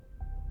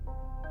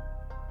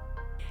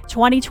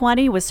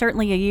2020 was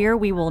certainly a year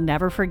we will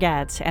never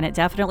forget, and it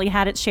definitely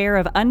had its share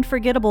of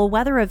unforgettable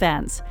weather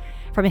events.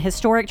 From a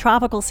historic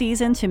tropical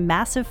season to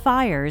massive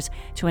fires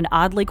to an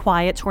oddly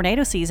quiet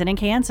tornado season in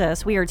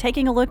Kansas, we are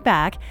taking a look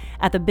back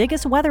at the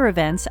biggest weather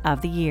events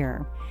of the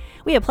year.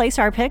 We have placed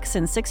our picks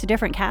in 6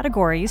 different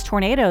categories: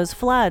 tornadoes,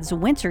 floods,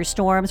 winter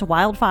storms,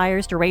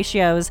 wildfires,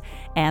 derechos,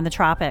 and the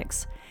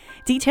tropics.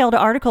 Detailed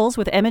articles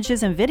with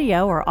images and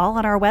video are all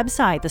on our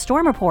website,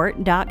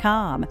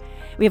 thestormreport.com.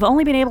 We have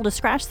only been able to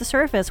scratch the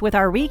surface with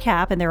our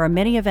recap, and there are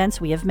many events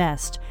we have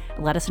missed.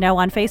 Let us know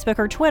on Facebook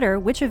or Twitter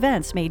which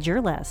events made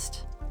your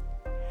list.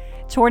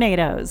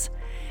 Tornadoes.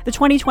 The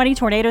 2020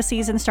 tornado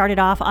season started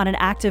off on an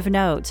active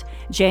note.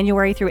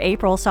 January through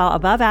April saw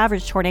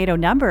above-average tornado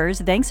numbers,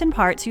 thanks in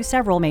part to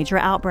several major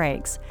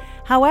outbreaks.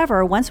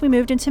 However, once we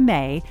moved into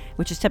May,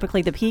 which is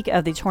typically the peak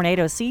of the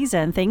tornado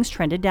season, things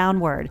trended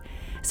downward.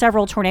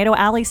 Several Tornado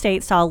Alley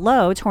states saw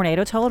low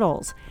tornado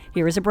totals.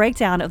 Here is a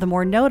breakdown of the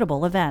more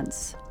notable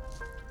events.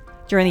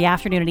 During the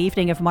afternoon and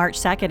evening of March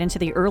 2nd into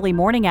the early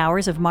morning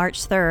hours of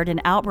March 3rd,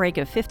 an outbreak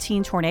of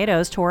 15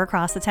 tornadoes tore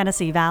across the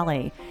Tennessee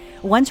Valley.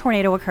 1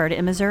 tornado occurred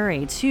in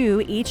Missouri,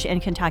 2 each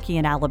in Kentucky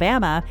and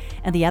Alabama,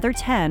 and the other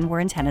 10 were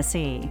in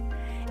Tennessee.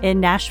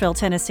 In Nashville,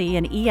 Tennessee,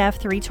 an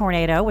EF3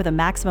 tornado with a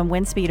maximum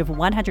wind speed of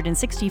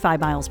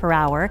 165 miles per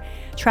hour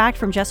tracked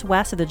from just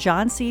west of the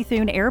John C.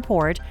 Thune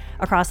Airport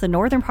across the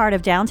northern part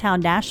of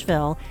downtown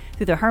Nashville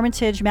through the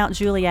Hermitage, Mount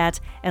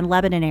Juliet, and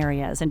Lebanon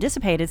areas and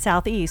dissipated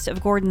southeast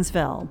of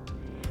Gordonsville.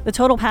 The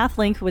total path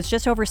length was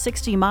just over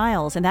 60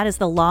 miles, and that is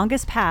the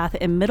longest path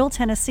in Middle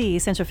Tennessee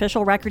since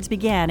official records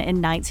began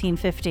in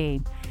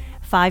 1950.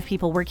 5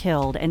 people were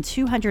killed and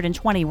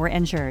 220 were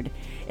injured.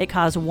 It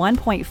caused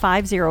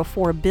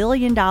 $1.504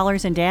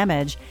 billion in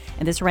damage,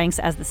 and this ranks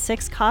as the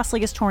 6th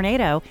costliest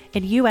tornado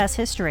in U.S.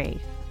 history.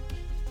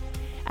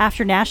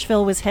 After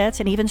Nashville was hit,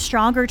 an even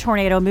stronger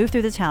tornado moved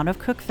through the town of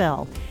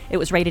Cookeville. It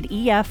was rated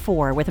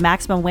EF4 with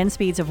maximum wind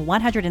speeds of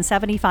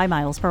 175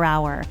 miles per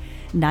hour.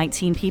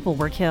 19 people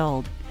were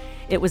killed.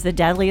 It was the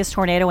deadliest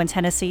tornado in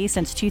Tennessee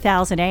since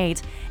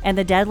 2008 and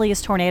the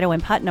deadliest tornado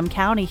in Putnam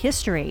County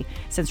history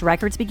since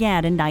records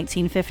began in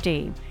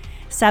 1950.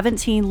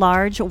 17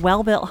 large,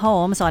 well-built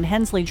homes on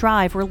Hensley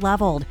Drive were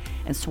leveled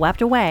and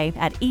swept away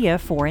at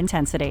EF4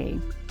 intensity.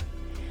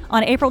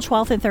 On April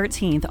 12th and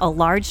 13th, a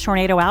large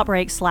tornado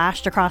outbreak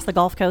slashed across the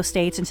Gulf Coast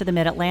states into the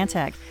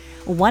Mid-Atlantic.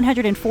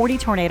 140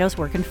 tornadoes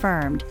were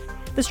confirmed.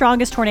 The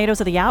strongest tornadoes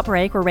of the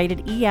outbreak were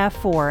rated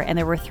EF4, and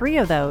there were 3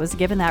 of those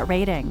given that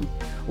rating.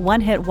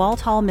 1 hit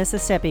Walthall,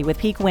 Mississippi, with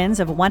peak winds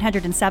of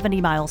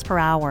 170 miles per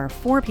hour.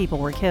 4 people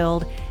were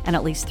killed and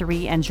at least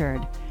 3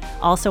 injured.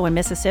 Also in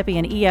Mississippi,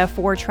 an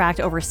EF4 tracked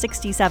over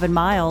 67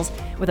 miles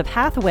with a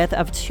path width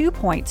of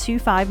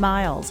 2.25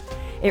 miles.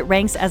 It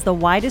ranks as the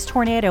widest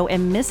tornado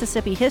in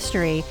Mississippi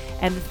history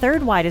and the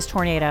 3rd widest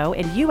tornado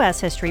in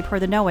U.S. history per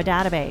the NOAA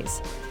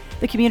database.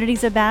 The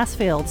communities of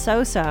Bassfield,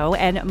 Soso,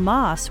 and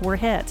Moss were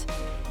hit.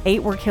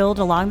 8 were killed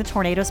along the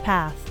tornado's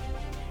path.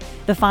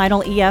 The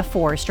final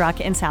EF4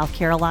 struck in South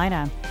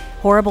Carolina.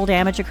 Horrible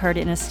damage occurred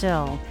in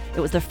Estill.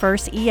 It was the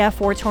first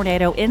EF4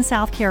 tornado in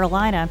South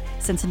Carolina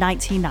since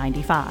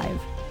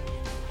 1995.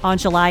 On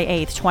July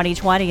 8,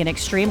 2020, an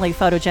extremely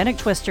photogenic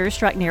twister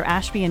struck near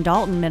Ashby and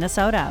Dalton,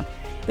 Minnesota.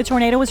 The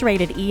tornado was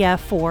rated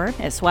EF4.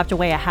 It swept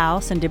away a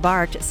house and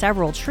debarked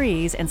several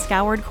trees and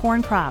scoured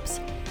corn crops.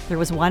 There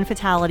was 1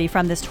 fatality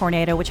from this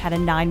tornado, which had a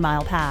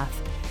 9-mile path.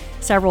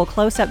 Several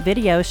close-up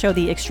videos show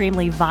the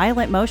extremely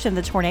violent motion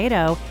of the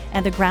tornado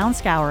and the ground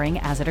scouring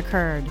as it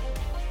occurred.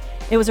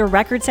 It was a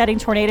record-setting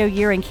tornado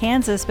year in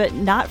Kansas, but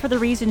not for the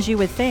reasons you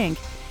would think.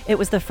 It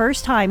was the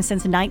first time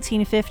since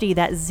 1950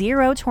 that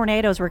 0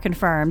 tornadoes were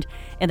confirmed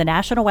in the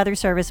National Weather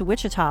Service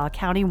Wichita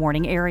County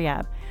warning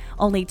area.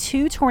 Only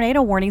 2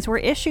 tornado warnings were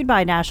issued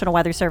by National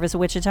Weather Service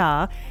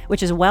Wichita,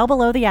 which is well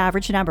below the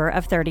average number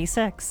of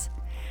 36.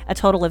 A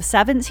total of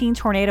 17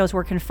 tornadoes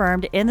were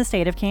confirmed in the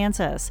state of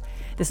Kansas.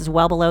 This is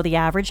well below the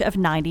average of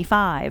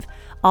 95.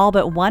 All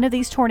but 1 of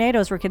these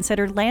tornadoes were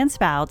considered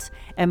landspouts,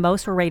 and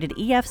most were rated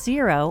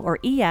EF0 or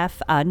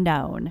EF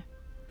unknown.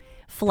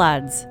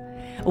 Floods.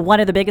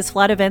 One of the biggest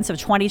flood events of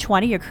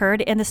 2020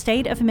 occurred in the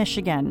state of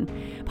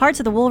Michigan.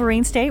 Parts of the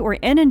Wolverine State were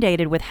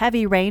inundated with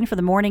heavy rain for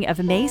the morning of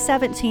May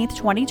 17,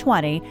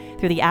 2020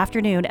 through the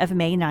afternoon of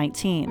May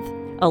 19th.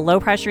 A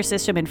low-pressure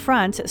system in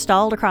front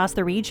stalled across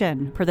the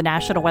region. Per the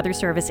National Weather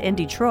Service in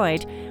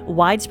Detroit,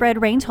 widespread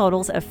rain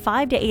totals of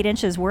 5 to 8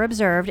 inches were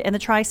observed in the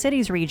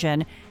Tri-Cities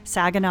region,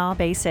 Saginaw,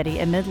 Bay City,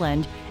 and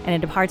Midland, and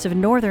into parts of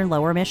northern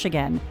lower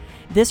Michigan.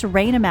 This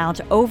rain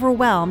amount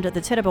overwhelmed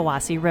the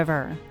Tittabawassee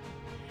River.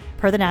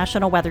 Per the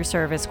National Weather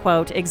Service,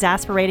 quote,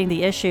 exasperating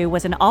the issue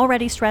was an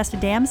already stressed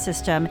dam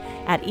system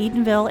at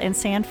Edenville and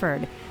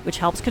Sanford, which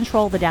helps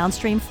control the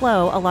downstream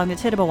flow along the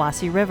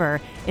Tittabawassee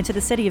River into the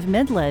city of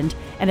Midland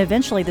and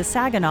eventually the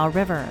Saginaw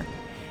River.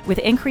 With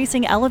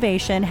increasing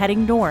elevation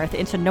heading north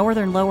into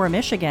northern lower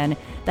Michigan,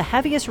 the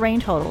heaviest rain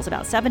totals,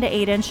 about 7 to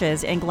 8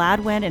 inches in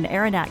Gladwin and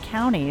Aranac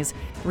counties,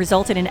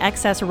 resulted in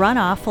excess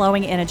runoff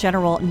flowing in a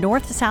general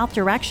north-south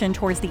direction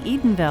towards the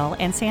Edenville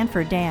and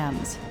Sanford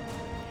dams.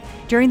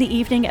 During the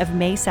evening of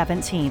May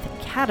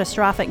 17th,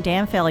 catastrophic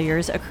dam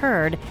failures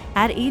occurred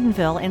at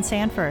Edenville and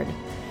Sanford.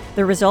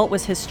 The result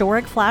was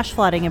historic flash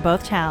flooding in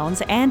both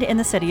towns and in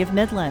the city of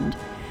Midland.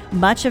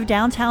 Much of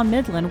downtown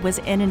Midland was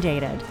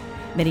inundated.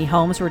 Many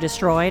homes were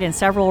destroyed and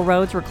several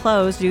roads were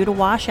closed due to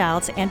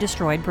washouts and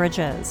destroyed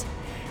bridges.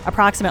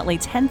 Approximately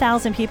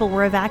 10,000 people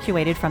were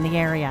evacuated from the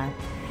area.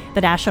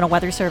 The National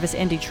Weather Service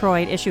in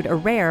Detroit issued a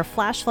rare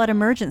flash flood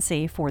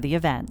emergency for the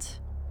event.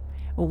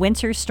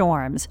 Winter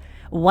storms.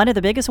 One of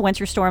the biggest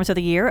winter storms of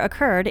the year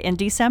occurred in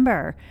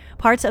December.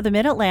 Parts of the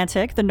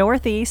Mid-Atlantic, the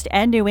Northeast,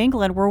 and New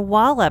England were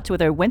walloped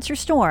with a winter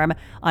storm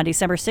on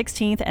December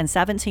 16th and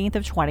 17th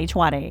of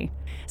 2020.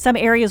 Some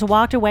areas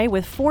walked away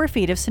with 4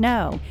 feet of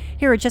snow.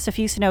 Here are just a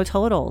few snow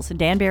totals.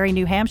 Danbury,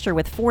 New Hampshire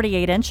with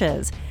 48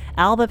 inches.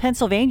 Alba,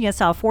 Pennsylvania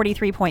saw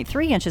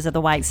 43.3 inches of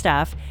the white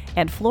stuff,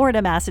 and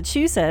Florida,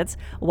 Massachusetts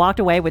walked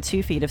away with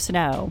 2 feet of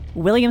snow.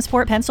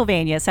 Williamsport,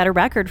 Pennsylvania set a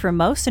record for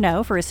most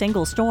snow for a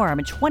single storm.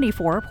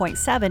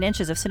 24.7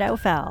 inches of snow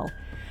fell.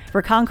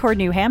 For Concord,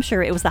 New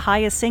Hampshire, it was the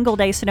highest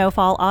single-day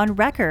snowfall on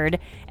record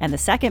and the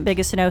second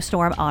biggest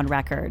snowstorm on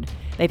record.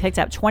 They picked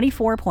up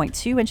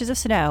 24.2 inches of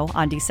snow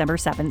on December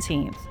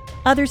 17th.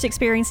 Others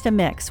experienced a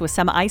mix with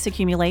some ice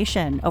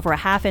accumulation. Over a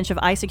half inch of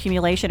ice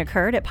accumulation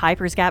occurred at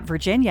Pipers Gap,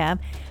 Virginia.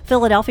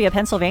 Philadelphia,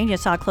 Pennsylvania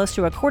saw close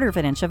to a quarter of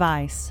an inch of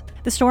ice.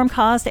 The storm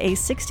caused a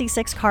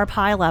 66-car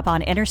pileup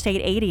on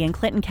Interstate 80 in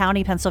Clinton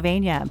County,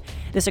 Pennsylvania.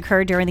 This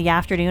occurred during the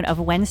afternoon of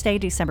Wednesday,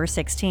 December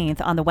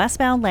 16th, on the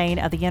westbound lane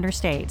of the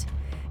interstate.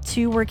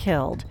 2 were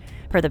killed.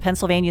 Per the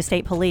Pennsylvania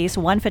State Police,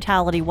 1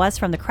 fatality was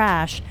from the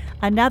crash.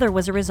 Another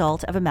was a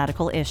result of a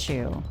medical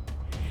issue.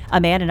 A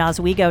man in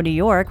Oswego, New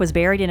York, was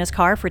buried in his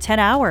car for 10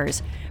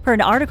 hours. Per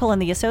an article in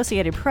the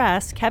Associated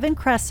Press, Kevin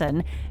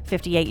Cresson,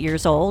 58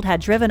 years old,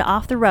 had driven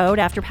off the road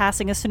after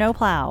passing a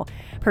snowplow.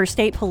 Per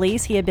state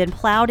police, he had been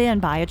plowed in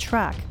by a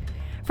truck.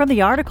 From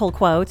the article,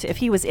 quote, "If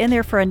he was in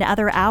there for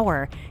another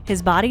hour,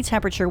 his body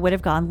temperature would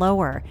have gone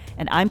lower,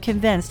 and I'm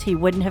convinced he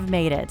wouldn't have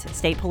made it,"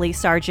 State Police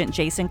Sergeant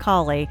Jason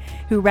Cawley,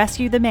 who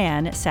rescued the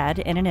man, said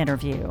in an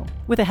interview.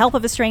 With the help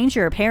of a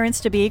stranger,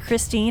 parents-to-be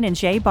Christine and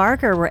Jay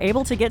Barker were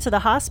able to get to the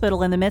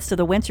hospital in the midst of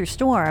the winter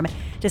storm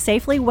to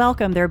safely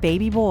welcome their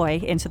baby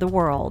boy into the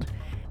world.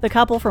 The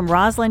couple from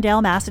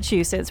Roslindale,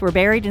 Massachusetts, were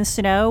buried in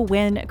snow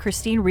when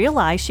Christine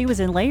realized she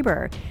was in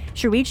labor.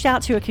 She reached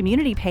out to a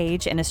community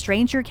page and a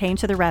stranger came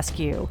to the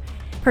rescue.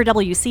 Per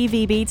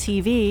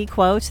WCVB-TV,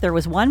 quote, "There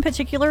was one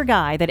particular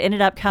guy that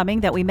ended up coming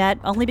that we met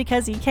only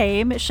because he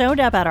showed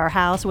up at our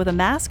house with a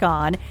mask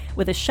on,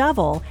 with a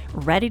shovel,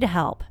 ready to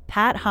help.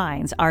 Pat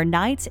Hines, our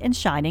knight in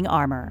shining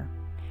armor."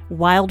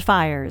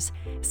 Wildfires.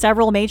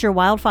 Several major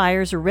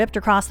wildfires ripped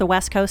across the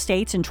West Coast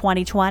states in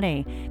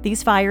 2020.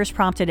 These fires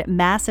prompted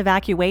mass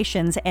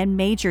evacuations and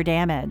major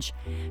damage.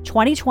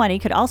 2020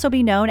 could also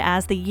be known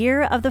as the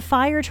year of the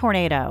fire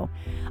tornado.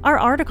 Our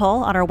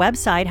article on our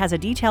website has a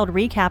detailed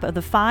recap of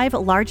the 5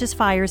 largest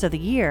fires of the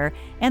year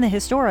and the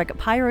historic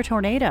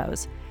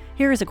pyrotornadoes.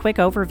 Here is a quick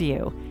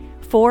overview.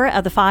 4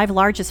 of the 5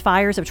 largest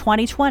fires of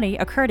 2020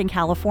 occurred in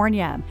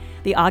California.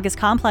 The August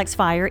Complex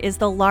fire is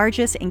the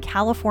largest in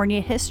California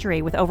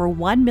history, with over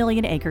 1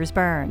 million acres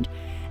burned.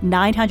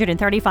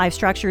 935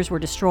 structures were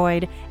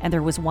destroyed, and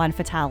there was 1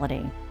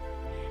 fatality.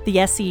 The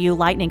SCU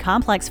Lightning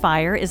Complex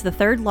fire is the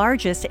 3rd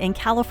largest in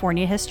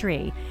California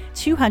history.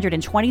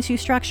 222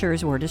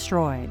 structures were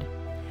destroyed.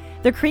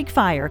 The Creek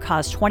Fire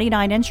caused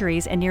 29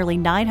 injuries and nearly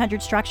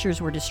 900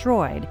 structures were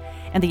destroyed.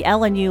 And the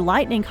LNU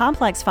Lightning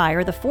Complex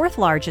fire, the 4th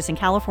largest in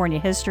California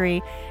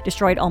history,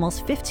 destroyed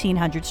almost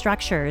 1,500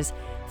 structures.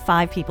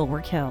 5 people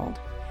were killed.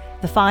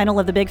 The final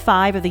of the Big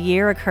 5 of the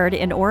year occurred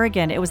in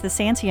Oregon. It was the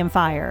Santiam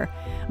Fire.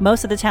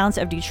 Most of the towns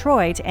of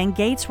Detroit and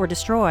Gates were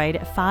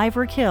destroyed. 5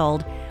 were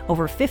killed.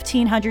 Over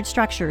 1,500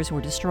 structures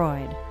were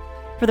destroyed.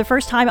 For the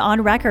first time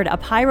on record, a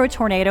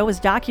pyrotornado was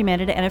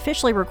documented and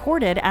officially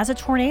recorded as a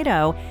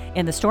tornado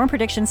in the Storm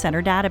Prediction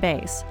Center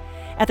database.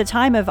 At the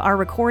time of our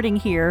recording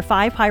here,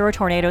 5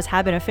 pyrotornadoes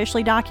have been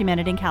officially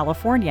documented in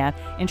California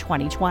in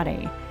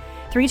 2020.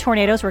 3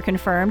 tornadoes were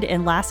confirmed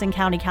in Lassen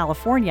County,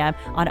 California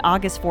on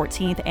August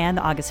 14th and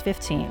August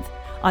 15th.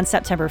 On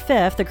September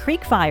 5th, the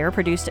Creek Fire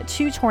produced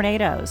 2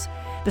 tornadoes.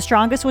 The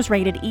strongest was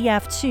rated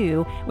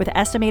EF2 with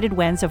estimated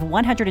winds of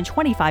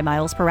 125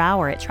 miles per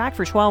hour. It tracked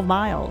for 12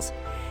 miles.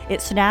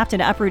 It snapped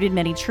and uprooted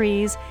many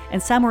trees,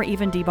 and some were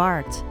even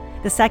debarked.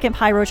 The second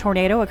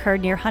pyrotornado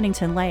occurred near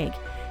Huntington Lake.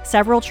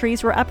 Several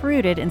trees were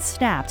uprooted and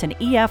snapped in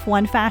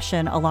EF1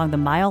 fashion along the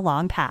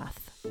mile-long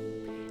path.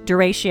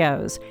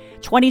 Derechos.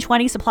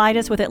 2020 supplied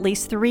us with at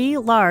least 3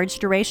 large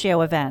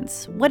derecho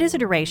events. What is a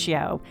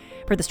derecho?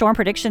 Per the Storm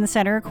Prediction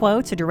Center,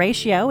 quote, "A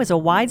derecho is a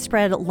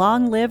widespread,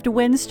 long-lived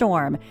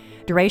windstorm.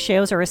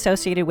 Derechos are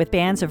associated with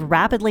bands of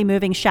rapidly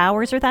moving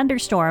showers or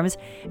thunderstorms,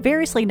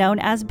 variously known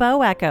as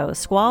bow echoes,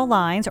 squall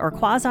lines, or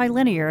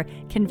quasi-linear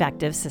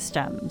convective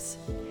systems."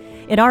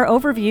 In our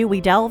overview, we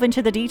delve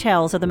into the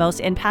details of the most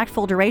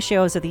impactful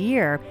derechos of the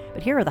year,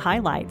 but here are the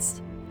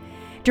highlights.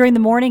 During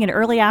the morning and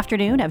early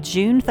afternoon of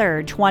June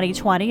 3,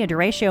 2020, a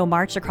derecho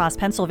marched across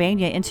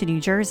Pennsylvania into New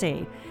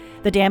Jersey.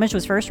 The damage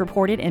was first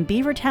reported in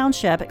Beaver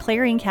Township,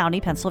 Clarion County,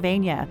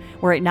 Pennsylvania,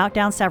 where it knocked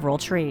down several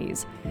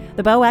trees.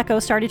 The bow echo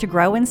started to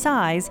grow in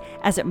size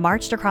as it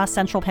marched across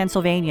central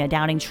Pennsylvania,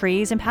 downing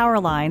trees and power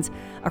lines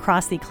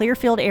across the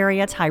Clearfield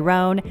area,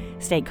 Tyrone,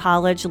 State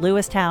College,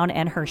 Lewistown,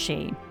 and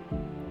Hershey.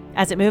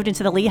 As it moved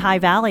into the Lehigh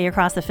Valley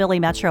across the Philly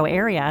metro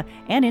area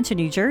and into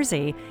New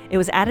Jersey, it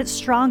was at its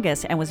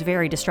strongest and was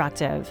very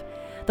destructive.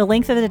 The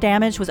length of the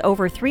damage was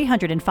over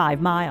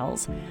 305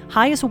 miles,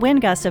 highest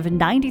wind gusts of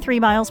 93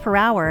 miles per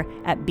hour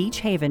at Beach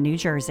Haven, New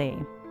Jersey.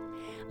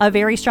 A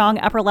very strong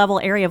upper-level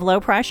area of low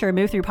pressure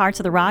moved through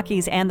parts of the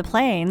Rockies and the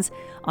Plains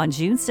on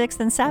June 6th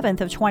and 7th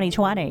of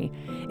 2020.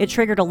 It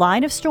triggered a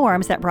line of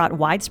storms that brought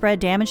widespread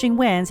damaging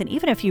winds and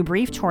even a few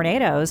brief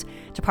tornadoes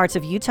to parts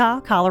of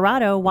Utah,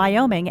 Colorado,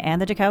 Wyoming, and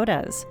the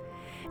Dakotas.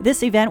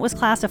 This event was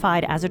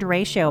classified as a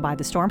derecho by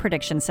the Storm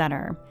Prediction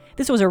Center.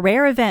 This was a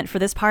rare event for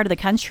this part of the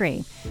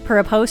country. Per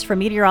a post from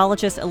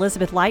meteorologist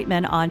Elizabeth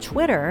Lightman on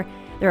Twitter,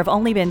 there have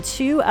only been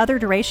 2 other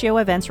derecho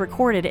events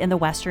recorded in the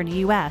western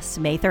U.S.,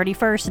 May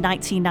 31,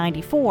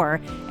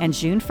 1994, and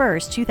June 1,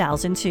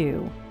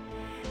 2002.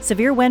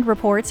 Severe wind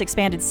reports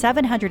expanded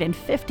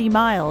 750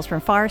 miles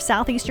from far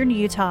southeastern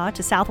Utah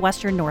to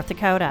southwestern North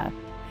Dakota.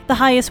 The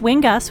highest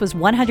wind gust was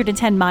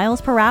 110 miles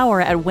per hour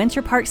at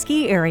Winter Park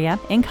Ski Area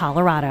in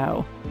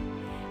Colorado.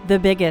 The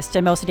biggest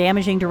and most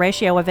damaging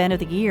derecho event of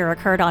the year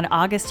occurred on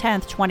August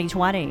 10,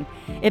 2020.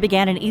 It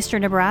began in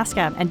eastern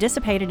Nebraska and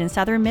dissipated in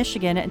southern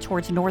Michigan and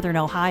towards northern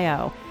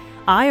Ohio.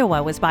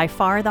 Iowa was by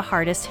far the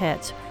hardest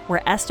hit,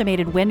 where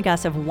estimated wind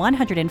gusts of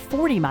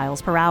 140 miles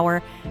per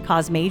hour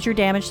caused major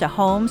damage to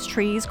homes,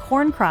 trees,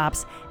 corn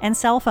crops, and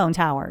cell phone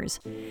towers.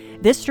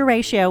 This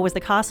derecho was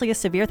the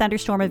costliest severe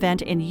thunderstorm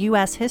event in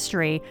U.S.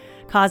 history,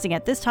 causing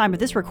at this time of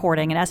this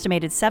recording an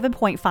estimated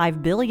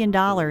 $7.5 billion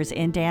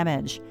in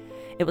damage.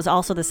 It was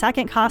also the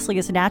second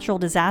costliest natural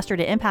disaster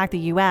to impact the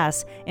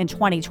U.S. in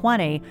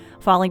 2020,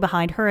 falling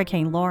behind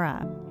Hurricane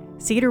Laura.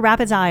 Cedar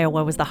Rapids,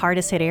 Iowa was the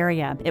hardest hit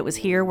area. It was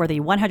here where the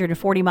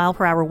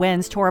 140-mile-per-hour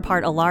winds tore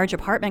apart a large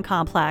apartment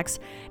complex,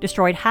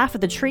 destroyed half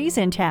of the trees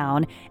in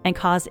town, and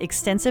caused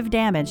extensive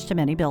damage to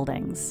many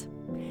buildings.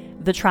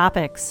 The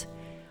tropics.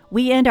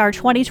 We end our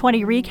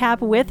 2020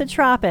 recap with the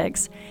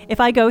tropics. If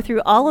I go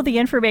through all of the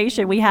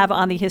information we have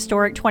on the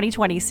historic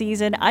 2020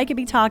 season, I could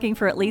be talking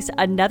for at least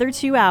another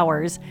 2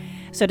 hours.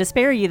 So to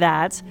spare you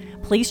that,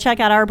 please check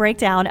out our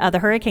breakdown of the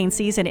hurricane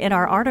season in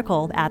our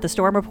article at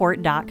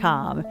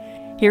thestormreport.com.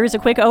 Here's a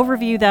quick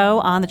overview, though,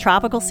 on the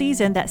tropical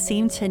season that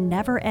seemed to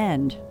never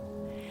end.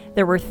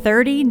 There were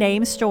 30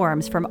 named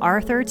storms from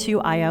Arthur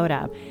to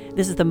Iota.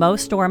 This is the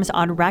most storms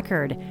on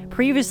record.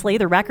 Previously,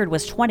 the record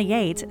was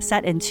 28,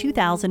 set in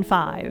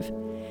 2005.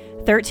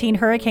 13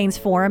 hurricanes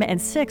formed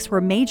and 6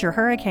 were major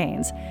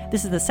hurricanes.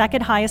 This is the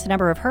second highest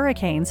number of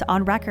hurricanes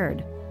on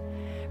record.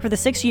 For the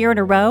 6th year in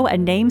a row, a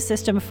name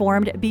system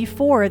formed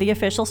before the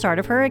official start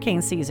of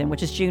hurricane season,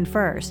 which is June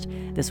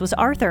 1st. This was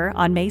Arthur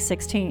on May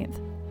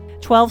 16th.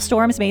 12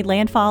 storms made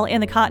landfall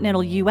in the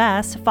continental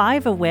U.S.,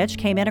 5 of which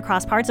came in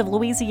across parts of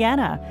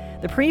Louisiana.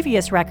 The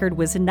previous record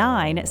was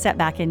 9, set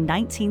back in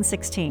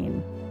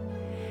 1916.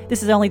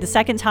 This is only the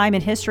second time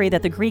in history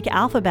that the Greek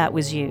alphabet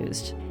was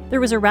used.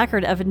 There was a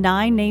record of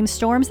 9 named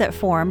storms that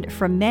formed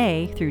from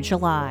May through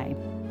July.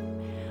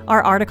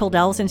 Our article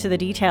delves into the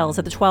details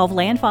of the 12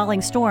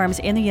 landfalling storms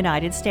in the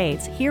United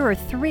States. Here are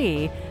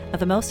 3 of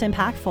the most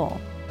impactful.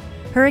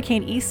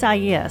 Hurricane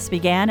Isaias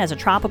began as a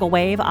tropical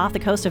wave off the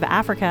coast of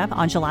Africa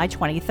on July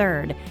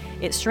 23rd.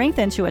 It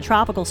strengthened to a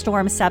tropical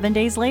storm 7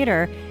 days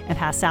later and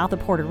passed south of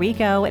Puerto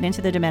Rico and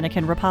into the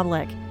Dominican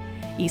Republic.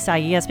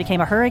 Isaias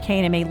became a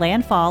hurricane and made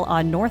landfall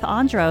on North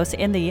Andros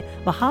in the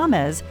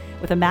Bahamas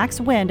with a max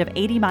wind of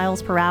 80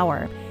 miles per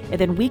hour. It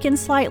then weakened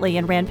slightly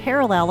and ran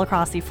parallel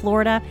across the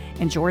Florida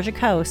and Georgia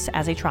coasts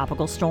as a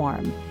tropical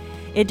storm.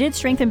 It did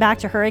strengthen back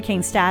to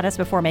hurricane status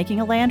before making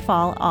a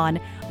landfall on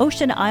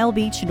Ocean Isle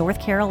Beach, North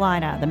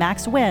Carolina. The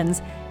max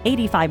winds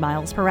 85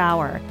 miles per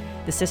hour.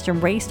 The system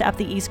raced up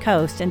the east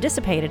coast and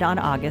dissipated on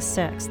August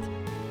 6th.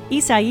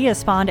 Isaias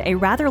spawned a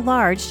rather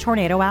large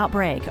tornado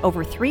outbreak.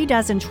 Over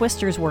 36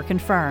 twisters were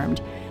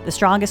confirmed. The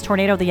strongest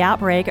tornado of the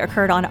outbreak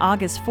occurred on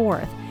August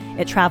 4th.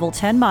 It traveled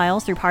 10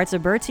 miles through parts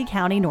of Bertie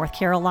County, North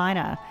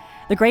Carolina.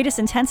 The greatest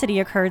intensity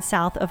occurred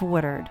south of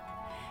Woodard.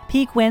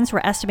 Peak winds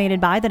were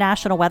estimated by the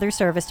National Weather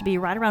Service to be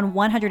right around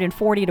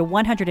 140 to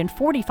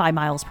 145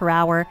 miles per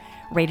hour,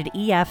 rated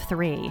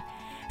EF3.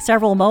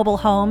 Several mobile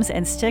homes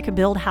and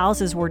stick-built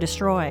houses were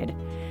destroyed.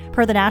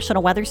 Per the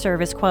National Weather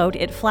Service, quote,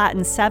 it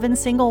flattened 7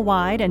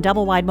 single-wide and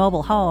double-wide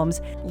mobile homes,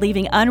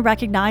 leaving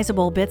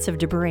unrecognizable bits of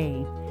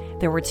debris.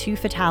 There were 2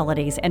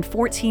 fatalities and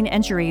 14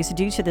 injuries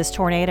due to this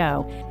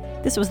tornado.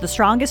 This was the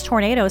strongest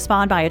tornado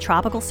spawned by a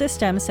tropical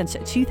system since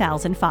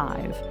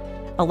 2005.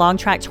 A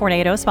long-track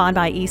tornado spawned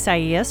by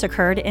Isaias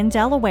occurred in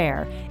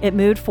Delaware. It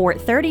moved for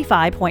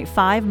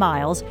 35.5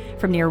 miles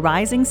from near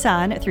Rising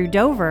Sun through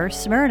Dover,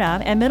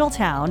 Smyrna, and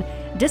Middletown,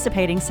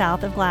 dissipating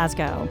south of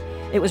Glasgow.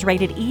 It was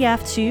rated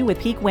EF2 with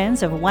peak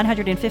winds of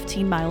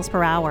 115 miles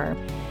per hour.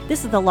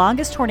 This is the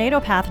longest tornado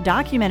path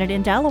documented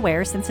in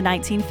Delaware since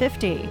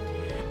 1950.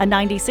 A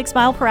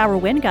 96-mile-per-hour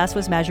wind gust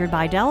was measured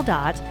by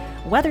DelDOT,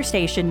 weather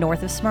station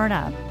north of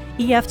Smyrna.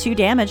 EF2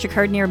 damage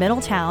occurred near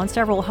Middletown.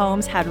 Several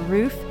homes had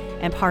roof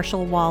and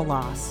partial wall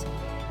loss.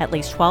 At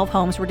least 12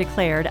 homes were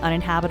declared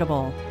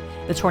uninhabitable.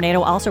 The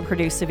tornado also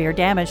produced severe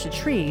damage to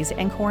trees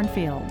and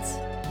cornfields.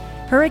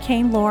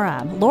 Hurricane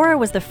Laura. Laura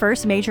was the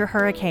first major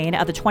hurricane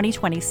of the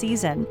 2020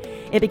 season.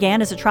 It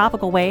began as a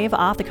tropical wave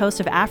off the coast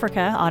of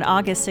Africa on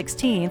August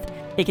 16th.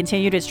 It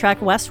continued its trek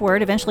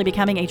westward, eventually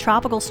becoming a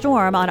tropical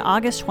storm on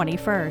August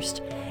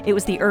 21st. It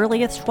was the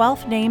earliest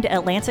 12th named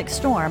Atlantic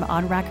storm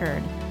on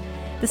record.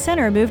 The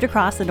center moved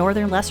across the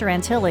northern Lesser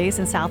Antilles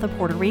and south of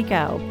Puerto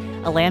Rico.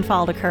 A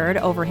landfall occurred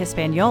over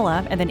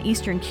Hispaniola and then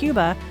eastern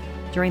Cuba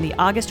during the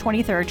August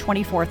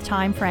 23rd-24th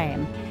time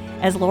frame.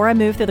 As Laura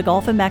moved through the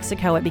Gulf of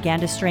Mexico, it began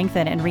to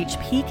strengthen and reach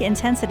peak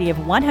intensity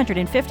of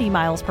 150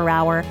 miles per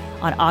hour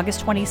on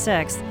August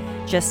 26th,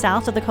 just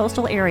south of the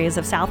coastal areas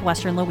of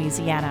southwestern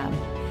Louisiana.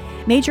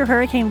 Major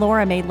Hurricane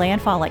Laura made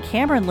landfall at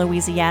Cameron,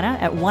 Louisiana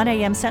at 1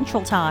 a.m.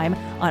 Central Time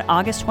on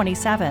August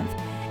 27th.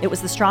 It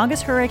was the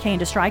strongest hurricane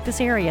to strike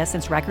this area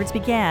since records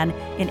began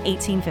in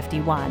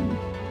 1851.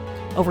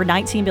 Over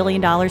 $19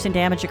 billion in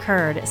damage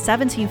occurred.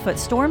 17-foot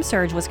storm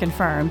surge was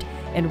confirmed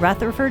in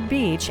Rutherford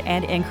Beach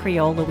and in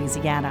Creole,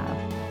 Louisiana.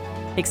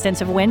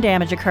 Extensive wind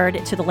damage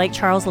occurred to the Lake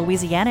Charles,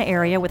 Louisiana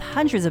area, with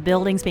hundreds of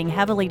buildings being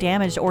heavily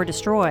damaged or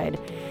destroyed.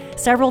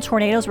 Several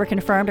tornadoes were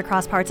confirmed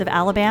across parts of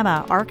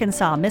Alabama,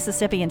 Arkansas,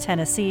 Mississippi, and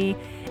Tennessee,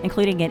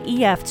 including an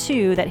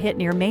EF2 that hit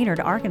near Maynard,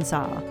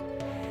 Arkansas.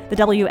 The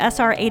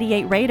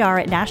WSR-88 radar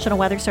at National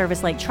Weather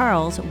Service Lake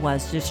Charles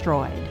was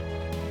destroyed.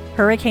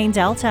 Hurricane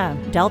Delta.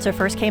 Delta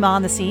first came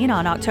on the scene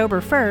on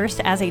October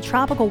 1st as a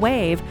tropical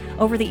wave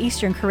over the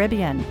eastern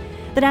Caribbean.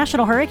 The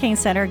National Hurricane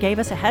Center gave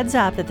us a heads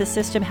up that this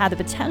system had the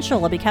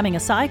potential of becoming a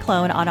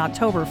cyclone on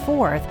October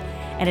 4th,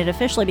 and it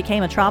officially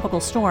became a tropical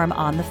storm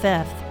on the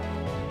 5th.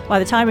 By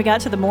the time we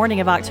got to the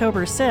morning of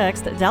October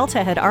 6th,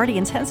 Delta had already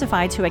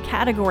intensified to a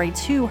Category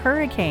 2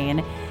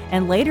 hurricane,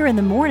 and later in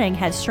the morning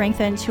had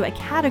strengthened to a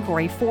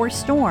Category 4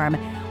 storm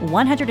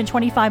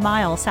 125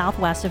 miles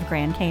southwest of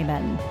Grand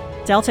Cayman.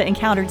 Delta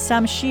encountered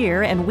some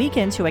shear and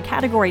weakened to a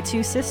Category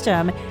 2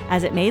 system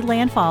as it made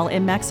landfall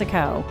in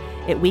Mexico.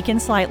 It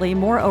weakened slightly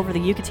more over the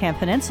Yucatan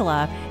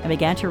Peninsula and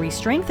began to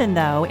re-strengthen,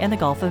 though, in the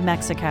Gulf of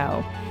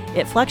Mexico.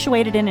 It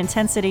fluctuated in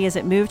intensity as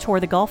it moved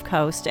toward the Gulf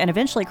Coast and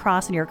eventually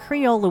crossed near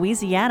Creole,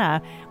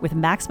 Louisiana, with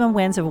maximum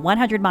winds of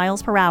 100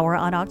 miles per hour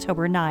on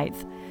October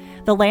 9th.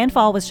 The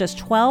landfall was just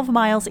 12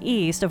 miles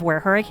east of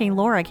where Hurricane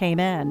Laura came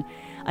in.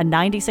 A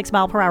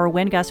 96-mile-per-hour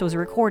wind gust was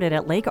recorded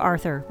at Lake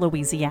Arthur,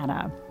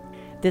 Louisiana.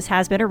 This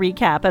has been a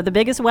recap of the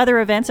biggest weather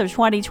events of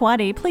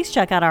 2020. Please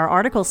check out our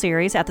article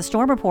series at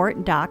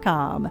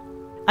thestormreport.com.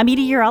 I'm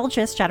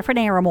meteorologist Jennifer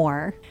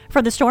Naramore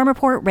for the Storm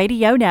Report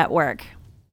Radio Network.